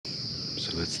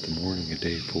So it's the morning of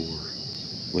day 4,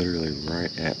 literally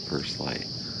right at first light.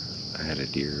 I had a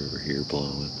deer over here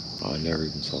blowing. I never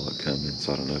even saw it coming,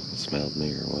 so I don't know if it smelled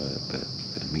me or what, but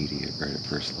immediate right at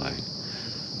first light.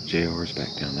 JR's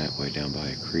back down that way, down by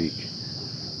a creek.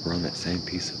 We're on that same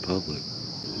piece of public,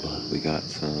 but we got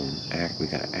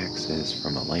access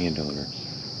from a landowner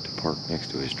to park next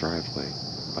to his driveway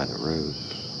by the road.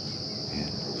 And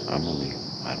I'm only,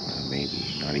 I don't know,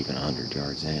 maybe not even 100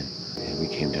 yards in. And we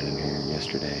came down in here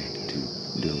yesterday to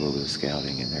do a little bit of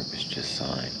scouting, and there was just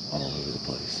sign all over the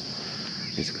place.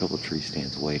 There's a couple tree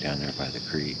stands way down there by the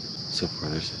creek. So far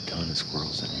there's a ton of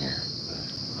squirrels in here, but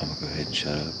I'm gonna go ahead and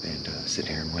shut up and sit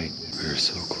here and wait. We're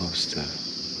so close to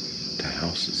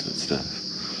houses and stuff.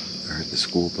 I heard the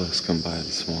school bus come by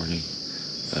this morning,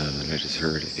 and I just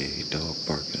heard a dog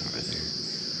barking over there.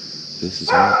 This is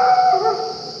all.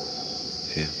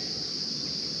 Yeah.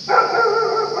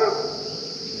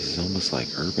 This is almost like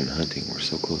urban hunting. We're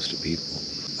so close to people.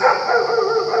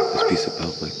 This piece of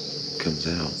public comes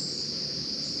out,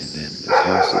 and then there's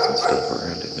houses and stuff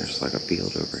around it. There's like a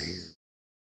field over here.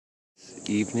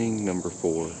 Evening number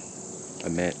 4. I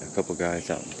met a couple guys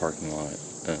out in the parking lot.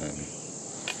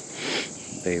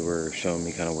 They were showing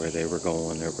me kind of where they were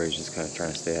going. Everybody's just kind of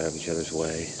trying to stay out of each other's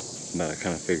way. But I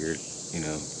kind of figured,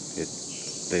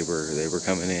 they were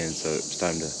coming in, so it was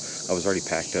time to. I was already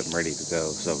packed up and ready to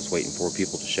go, so I was waiting for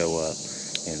people to show up,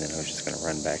 and then I was just gonna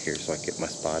run back here so I could get my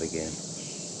spot again.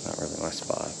 Not really my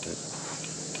spot, but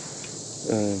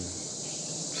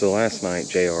so last night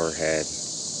JR had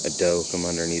a doe come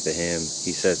underneath of him.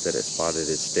 He says that it spotted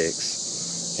his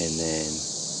sticks, and then,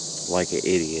 like an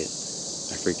idiot,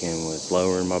 I freaking was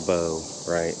lowering my bow,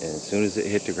 right? And as soon as it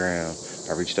hit the ground,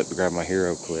 I reached up to grab my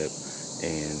hero clip,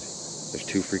 and there's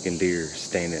 2 freaking deer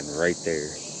standing right there.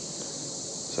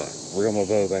 So I reel my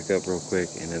bow back up real quick,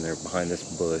 and then they're behind this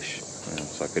bush,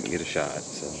 so I couldn't get a shot.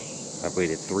 So I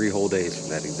waited 3 whole days for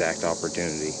that exact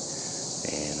opportunity,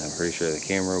 and I'm pretty sure the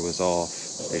camera was off.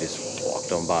 They just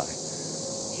walked on by.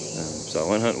 So I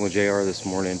went hunting with JR this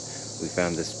morning. We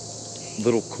found this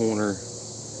little corner,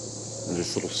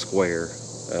 this little square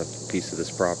of piece of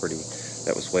this property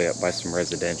that was way up by some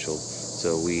residential.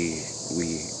 So we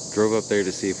drove up there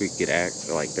to see if we could get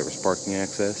there was parking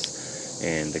access,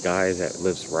 and the guy that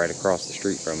lives right across the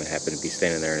street from it happened to be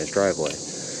standing there in his driveway.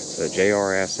 So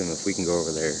JR asked him if we can go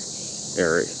over there,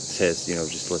 or says,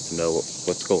 just lets him know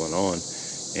what's going on,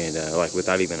 and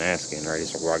without even asking, right?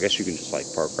 He's like, well, I guess you can just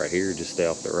park right here, just stay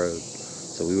off the road.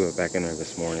 So we went back in there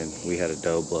this morning. We had a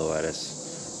doe blow at us,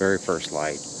 very first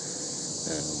light.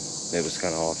 It was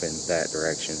kind of off in that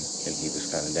direction, and he was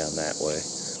kind of down that way.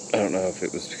 I don't know if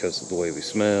it was because of the way we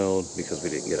smelled, because we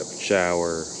didn't get up and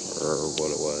shower, or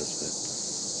what it was. But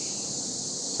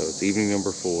so it's evening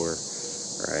number 4,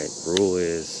 right? Rule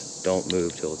is don't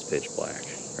move till it's pitch black,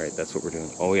 right? That's what we're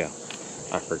doing. Oh yeah,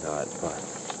 I forgot, but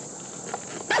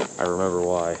I remember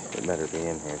why it better be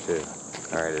in here too.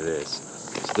 All right, it is.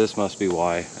 So this must be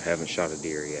why I haven't shot a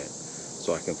deer yet.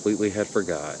 So I completely had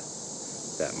forgot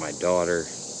that my daughter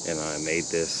and I made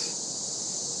this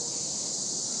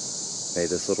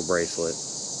little bracelet.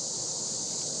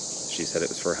 She said it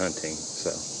was for hunting,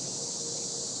 so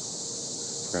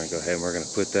we're gonna go ahead and we're gonna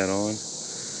put that on.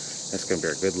 That's gonna be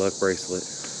our good luck bracelet.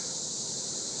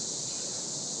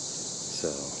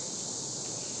 So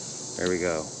there we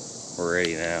go. We're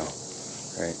ready now,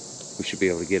 right? We should be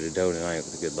able to get a doe tonight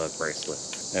with a good luck bracelet.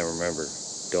 Now remember,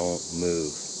 don't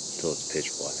move till it's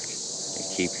pitch black, and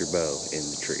keep your bow in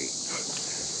the tree.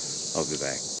 I'll be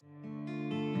back.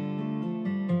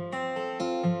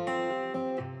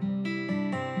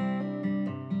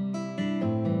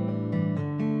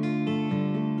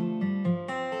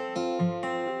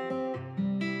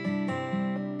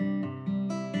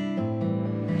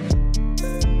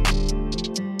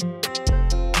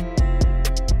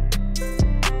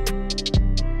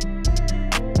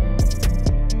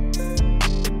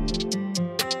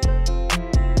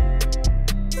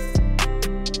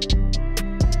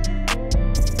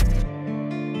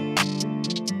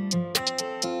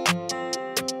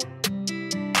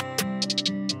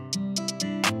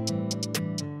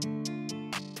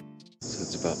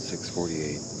 About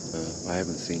 6:48. I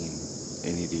haven't seen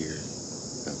any deer.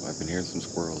 I've been hearing some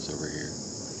squirrels over here,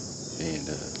 and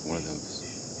one of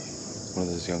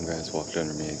those young guys walked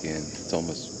under me again. It's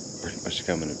almost pretty much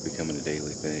becoming a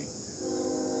daily thing.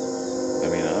 I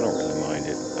mean, I don't really mind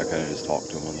it. I kind of just talk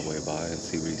to him on the way by and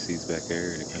see what he sees back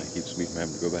there, and it kind of keeps me from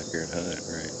having to go back there and hunt,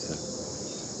 right? So,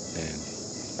 and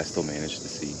I still manage to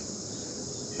see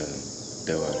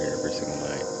doe out here every single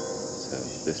night. So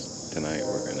tonight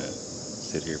we're gonna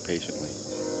sit here patiently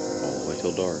all the way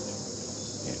till dark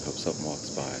and hope something walks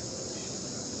by.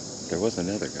 There was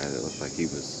another guy that looked like he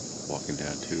was walking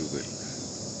down too, but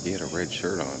he had a red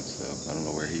shirt on, so I don't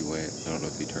know where he went. I don't know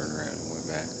if he turned around and went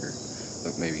back, or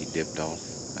look, maybe he dipped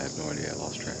off. I have no idea. I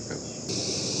lost track of it.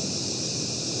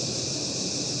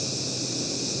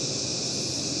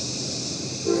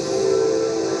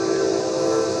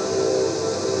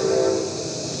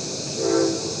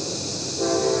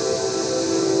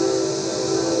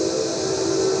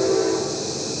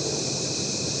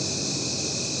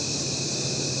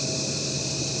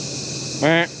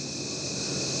 Meh.